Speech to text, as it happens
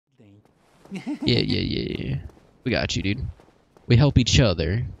Yeah. We got you, dude. We help each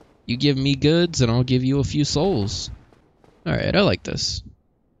other. You give me goods, and I'll give you a few souls. Alright, I like this.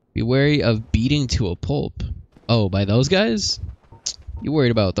 Be wary of beating to a pulp. Oh, by those guys? You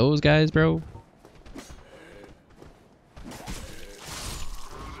worried about those guys, bro?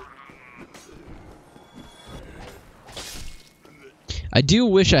 I do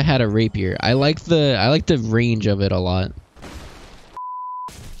wish I had a rapier. I like the range of it a lot.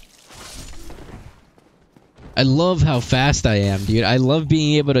 I love how fast I am, dude. I love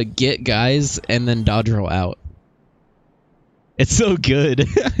being able to get guys and then dodge roll out. It's so good.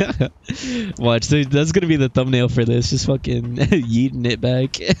 Watch, that's gonna be the thumbnail for this. Just fucking yeeting it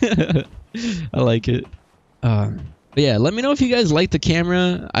back. I like it. But yeah, let me know if you guys like the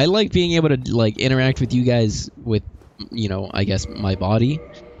camera. I like being able to like interact with you guys with, you know, I guess my body,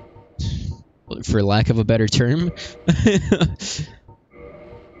 for lack of a better term. But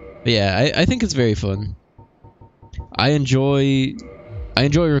yeah, I think it's very fun. I enjoy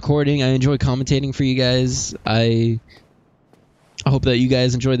recording. I enjoy commentating for you guys. I hope that you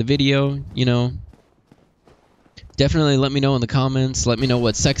guys enjoy the video, you know. Definitely let me know in the comments. Let me know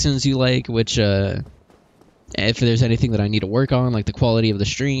what sections you like, which, if there's anything that I need to work on, like the quality of the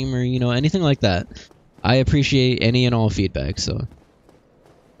stream or, you know, anything like that. I appreciate any and all feedback, so.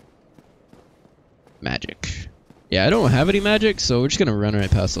 Magic. Yeah, I don't have any magic, so we're just gonna run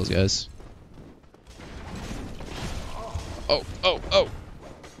right past those guys. Oh.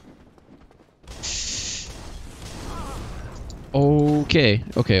 Okay.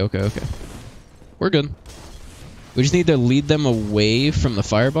 We're good. We just need to lead them away from the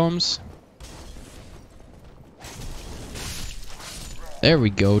firebombs. There we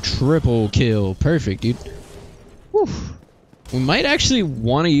go. Triple kill. Perfect, dude. Whew. We might actually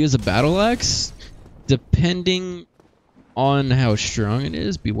want to use a battle axe, depending on how strong it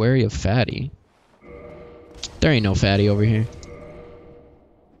is. Be wary of fatty. There ain't no fatty over here.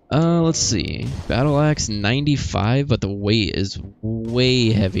 Let's see. Battle axe 95, but the weight is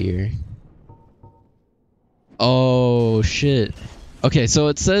way heavier. Oh, shit. Okay, so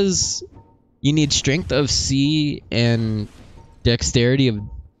it says you need strength of C and dexterity of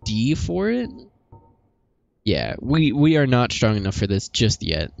D for it. Yeah, we are not strong enough for this just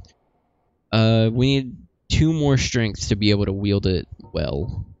yet. We need 2 more strengths to be able to wield it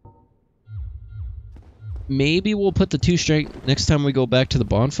well. Maybe we'll put the 2 strength next time we go back to the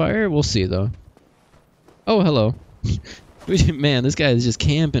bonfire. We'll see, though. Oh, hello. Man, this guy is just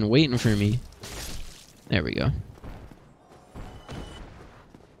camping, waiting for me. There we go.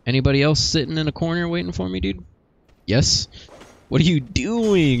 Anybody else sitting in a corner waiting for me, dude? Yes? What are you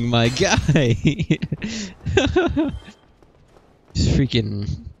doing, my guy? Just freaking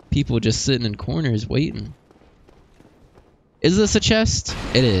people just sitting in corners waiting. Is this a chest?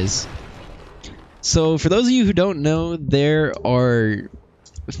 It is. So, for those of you who don't know, there are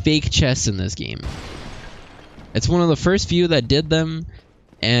fake chests in this game. It's one of the first few that did them,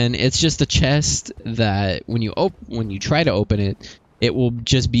 and it's just a chest that when you try to open it, it will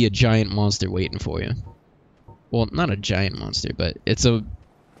just be a giant monster waiting for you. Well, not a giant monster, but it's a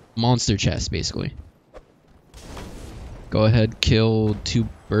monster chest, basically. Go ahead, kill 2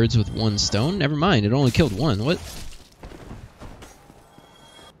 birds with 1 stone. Never mind, it only killed 1. What?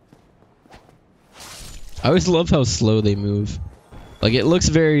 I always love how slow they move. Like, it looks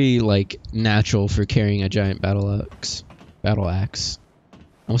very, like, natural for carrying a giant battle axe. Battle axe. I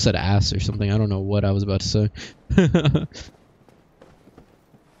almost said ass or something. I don't know what I was about to say.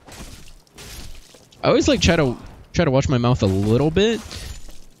 I always, like, try to watch my mouth a little bit.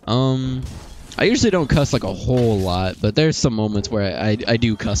 I usually don't cuss, like, a whole lot, but there's some moments where I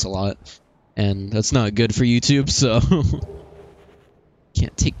do cuss a lot. And that's not good for YouTube, so...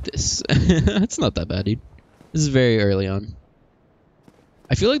 Can't take this. It's not that bad, dude. This is very early on.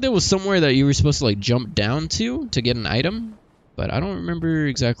 I feel like there was somewhere that you were supposed to like jump down to get an item, but I don't remember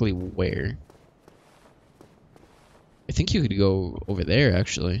exactly where. I think you could go over there,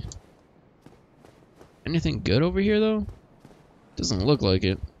 actually. Anything good over here, though? Doesn't look like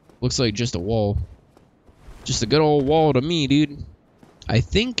it. Looks like just a wall. Just a good old wall to me, dude. I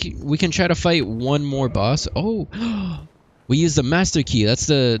think we can try to fight one more boss. Oh, we used the master key. That's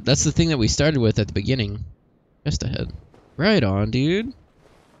the thing that we started with at the beginning. Just ahead. Right on, dude.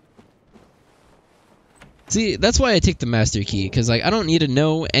 See, that's why I take the master key, because like I don't need to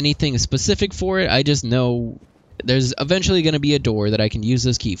know anything specific for it. I just know there's eventually going to be a door that I can use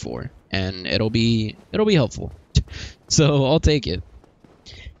this key for, and it'll be helpful. So I'll take it.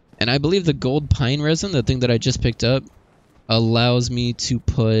 And I believe the gold pine resin, the thing that I just picked up, allows me to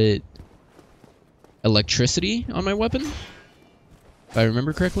put electricity on my weapon, if I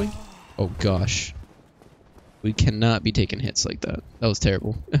remember correctly. Oh gosh. We cannot be taking hits like that. That was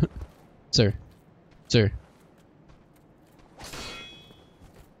terrible. Sir. Sir.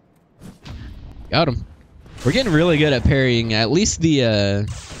 Got him. We're getting really good at parrying, at least the,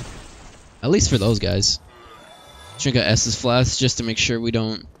 at least for those guys. Drink a S's flask just to make sure we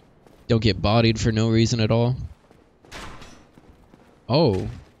don't get bodied for no reason at all. Oh. Did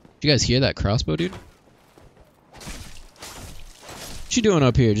you guys hear that crossbow, dude? What you doing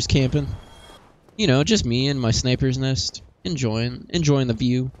up here? Just camping? You know, just me and my sniper's nest. Enjoying the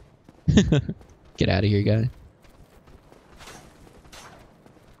view. Get out of here, guy.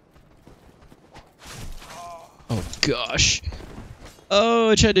 Oh, gosh.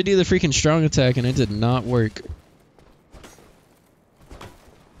 Oh, I tried to do the freaking strong attack and it did not work.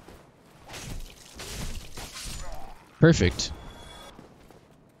 Perfect.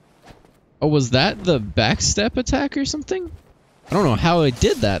 Oh, was that the backstep attack or something? I don't know how it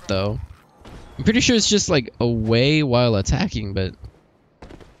did that, though. I'm pretty sure it's just, like, away while attacking, but...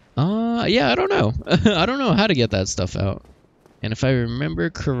 yeah, I don't know. I don't know how to get that stuff out. And if I remember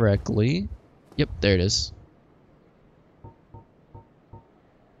correctly... Yep, there it is.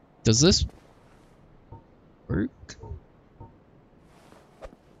 Does this work?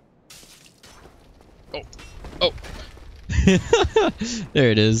 Oh. Oh.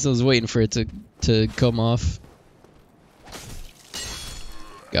 There it is. I was waiting for it to come off.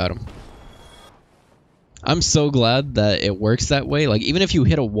 Got him. I'm so glad that it works that way. Like, even if you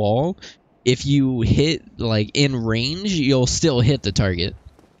hit a wall, if you hit, like, in range, you'll still hit the target.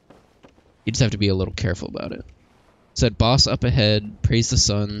 You just have to be a little careful about it. Said boss up ahead, praise the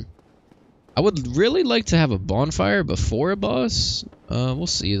sun. I would really like to have a bonfire before a boss. We'll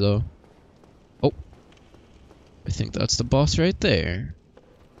see, though. Oh. I think that's the boss right there.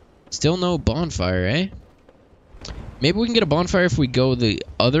 Still no bonfire, eh? Maybe we can get a bonfire if we go the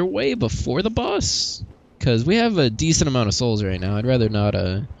other way before the boss? Because we have a decent amount of souls right now. I'd rather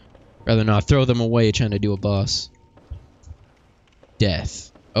not throw them away trying to do a boss.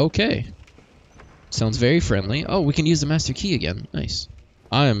 Death. Okay. Sounds very friendly. Oh, we can use the master key again. Nice.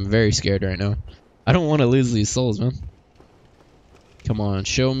 I am very scared right now. I don't want to lose these souls, man. Come on,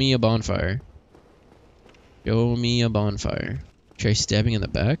 show me a bonfire. Show me a bonfire. Try stabbing in the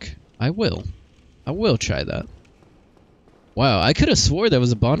back? I will. I will try that. Wow, I could have swore there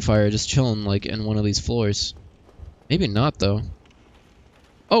was a bonfire just chilling, like, in one of these floors. Maybe not, though.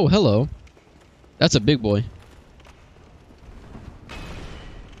 Oh, hello. That's a big boy.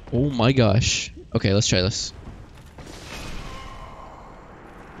 Oh my gosh. Okay, let's try this.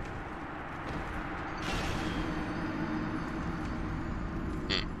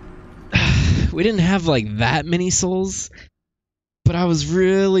 We didn't have, like, that many souls, but I was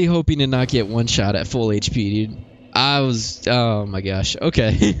really hoping to not get one shot at full HP, dude. I was... oh my gosh.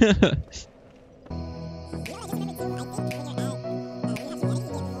 Okay.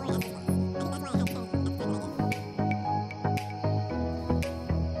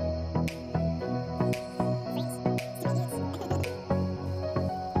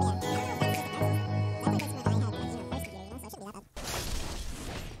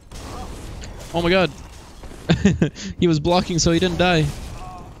 Oh my god. He was blocking so he didn't die.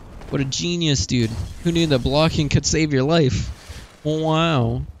 What a genius, dude. Who knew that blocking could save your life?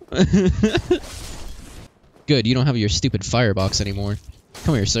 Wow. Good, you don't have your stupid firebox anymore.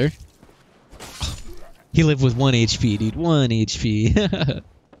 Come here, sir. He lived with 1 HP, dude. 1 HP.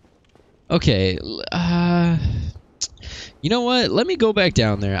 Okay. You know what? Let me go back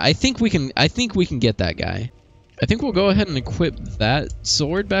down there. I think we can get that guy. I think we'll go ahead and equip that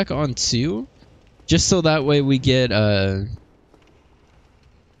sword back on too. Just so that way we get,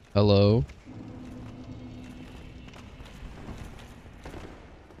 hello?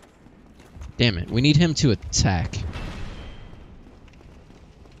 Damn it, we need him to attack.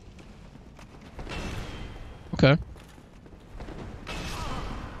 Okay.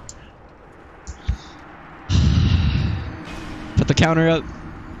 Put the counter up.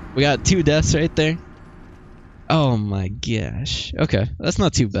 We got 2 deaths right there. Oh my gosh. Okay, that's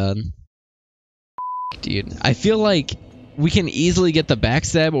not too bad. Dude, I feel like we can easily get the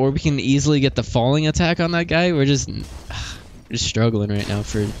backstab or we can easily get the falling attack on that guy. We're just struggling right now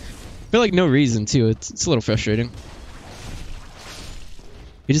for like no reason too. It's a little frustrating.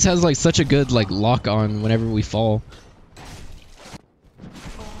 He just has like such a good like lock on whenever we fall.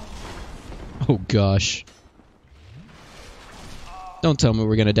 Oh gosh. Don't tell me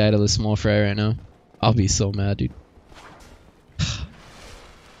we're gonna die to the small fry right now. I'll be so mad, dude.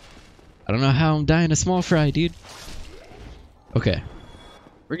 I don't know how I'm dying to small fry, dude. Okay.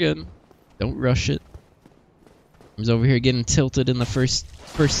 We're good. Don't rush it. He's over here getting tilted in the first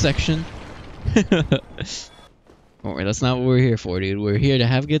section. Alright, that's not what we're here for, dude. We're here to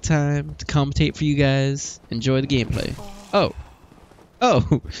have a good time, to commentate for you guys, enjoy the gameplay. Oh!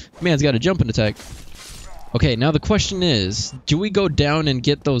 Oh! Man's got a jumping attack. Okay, now the question is, do we go down and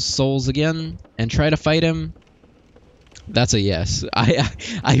get those souls again and try to fight him? That's a yes.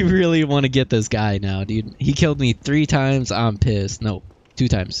 I really want to get this guy now, dude. He killed me 3 times. I'm pissed. No, 2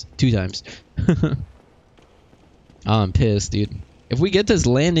 times. 2 times. I'm pissed, dude. If we get this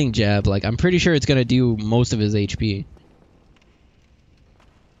landing jab, like, I'm pretty sure it's gonna do most of his HP.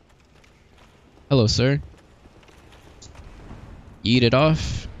 Hello, sir. Eat it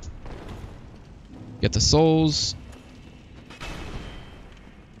off. Get the souls.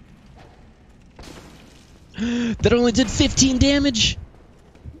 That only did 15 damage?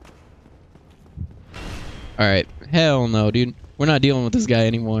 Alright. Hell no, dude. We're not dealing with this guy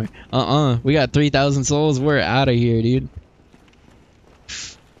anymore. We got 3,000 souls. We're out of here, dude.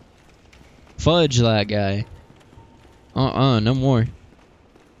 Fudge that guy. No more.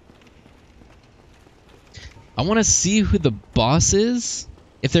 I want to see who the boss is.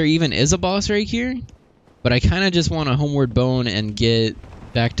 If there even is a boss right here. But I kind of just want a homeward bone and get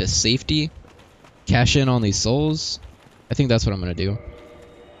back to safety. Cash in on these souls. I think that's what I'm going to do.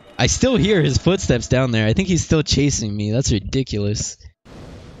 I still hear his footsteps down there. I think he's still chasing me. That's ridiculous.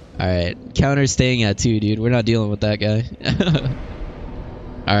 Alright. Counter's staying at 2, dude. We're not dealing with that guy.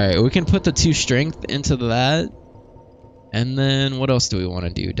 Alright. We can put the 2 strength into that. And then what else do we want to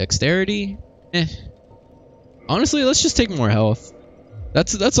do? Dexterity? Honestly, let's just take more health.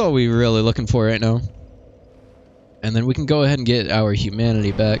 That's all we're really looking for right now. And then we can go ahead and get our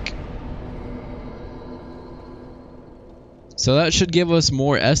humanity back. So that should give us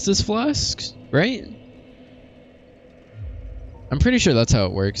more Estus flasks, right? I'm pretty sure that's how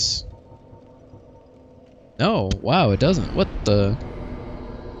it works. No, wow, it doesn't. What the?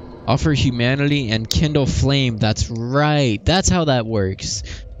 Offer humanity and kindle flame. That's right. That's how that works.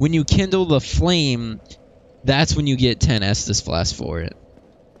 When you kindle the flame, that's when you get 10 Estus flasks for it.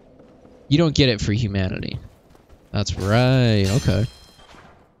 You don't get it for humanity. That's right. Okay.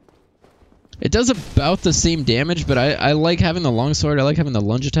 It does about the same damage, but I like having the longsword. I like having the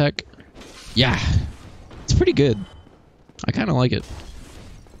lunge attack. Yeah. It's pretty good. I kind of like it.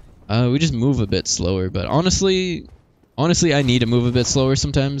 We just move a bit slower, but honestly, I need to move a bit slower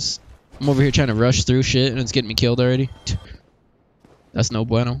sometimes. I'm over here trying to rush through shit, and it's getting me killed already. That's no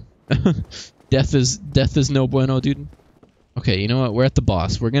bueno. Death is no bueno, dude. Okay, you know what? We're at the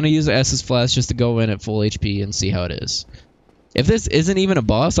boss. We're gonna use the Estus Flask just to go in at full HP and see how it is. If this isn't even a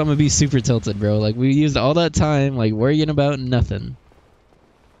boss, I'm gonna be super tilted, bro. Like, we used all that time, like, worrying about nothing.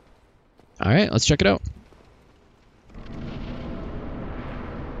 Alright, let's check it out.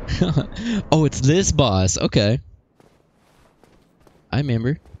 Oh, it's this boss. Okay. I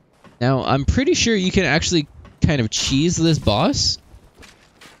remember. Now, I'm pretty sure you can actually kind of cheese this boss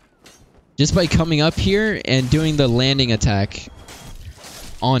just by coming up here and doing the landing attack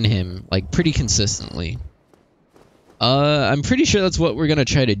on him, like, pretty consistently. I'm pretty sure that's what we're gonna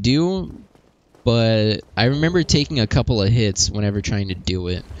try to do, but I remember taking a couple of hits whenever trying to do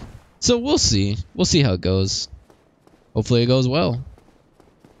it. So we'll see. We'll see how it goes. Hopefully it goes well.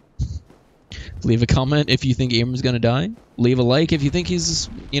 Leave a comment if you think Abrams gonna die. Leave a like if you think he's,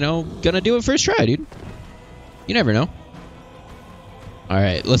 you know, gonna do it first try, dude. You never know.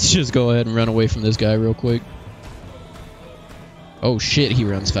 Alright, let's just go ahead and run away from this guy real quick. Oh shit, he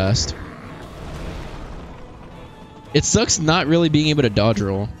runs fast. It sucks not really being able to dodge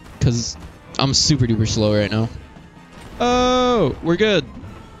roll, because I'm super duper slow right now. Oh, we're good.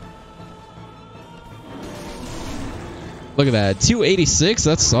 Look at that, 286,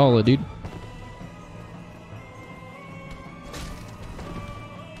 that's solid, dude.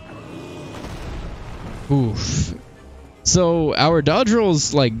 Oof. So our dodge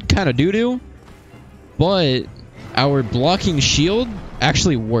roll's like kind of doo-doo, but our blocking shield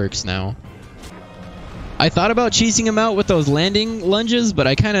actually works now. I thought about cheesing him out with those landing lunges, but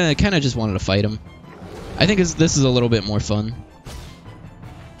I kind of just wanted to fight him. I think this is a little bit more fun.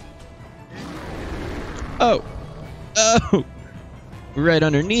 Oh. Oh. Right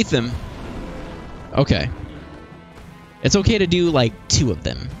underneath him. Okay. It's okay to do like 2 of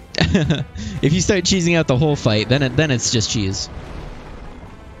them. If you start cheesing out the whole fight, then it's just cheese.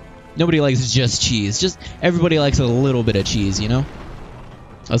 Nobody likes just cheese. Just everybody likes a little bit of cheese, you know?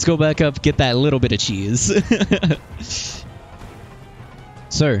 Let's go back up, get that little bit of cheese.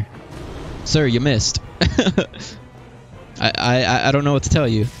 Sir. Sir, you missed. I don't know what to tell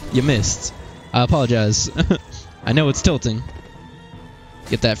you. You missed. I apologize. I know it's tilting.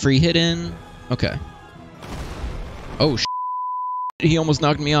 Get that free hit in. Okay. Oh, he almost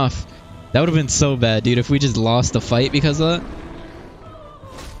knocked me off. That would have been so bad, dude, if we just lost the fight because of that.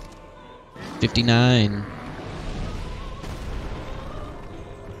 59.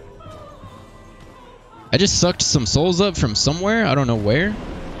 I just sucked some souls up from somewhere. I don't know where.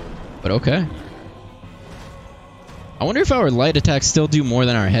 But okay. I wonder if our light attacks still do more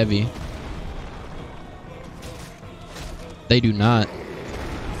than our heavy. They do not.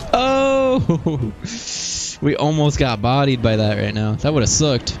 Oh! We almost got bodied by that right now. That would have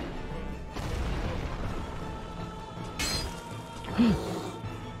sucked.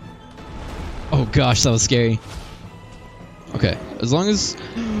 Oh gosh, that was scary. Okay, as long as...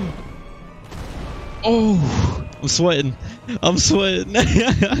 Oh! I'm sweating. I'm sweating.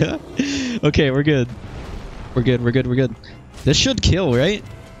 Okay, we're good. We're good, we're good, we're good. This should kill, right?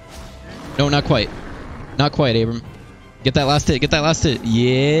 No, not quite. Not quite, Abram. Get that last hit, get that last hit.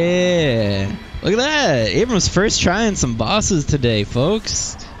 Yeah! Look at that! Abram's first trying some bosses today,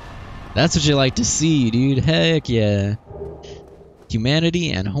 folks. That's what you like to see, dude. Heck yeah.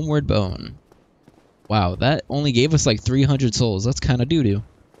 Humanity and Homeward Bone. Wow, that only gave us like 300 souls. That's kind of doo-doo.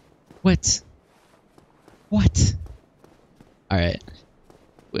 What? What? Alright.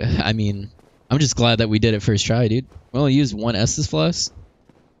 I mean, I'm just glad that we did it first try, dude. We only used one Estus Flask.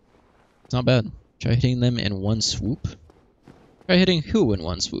 It's not bad. Try hitting them in one swoop. Try hitting who in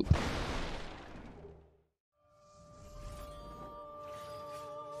one swoop?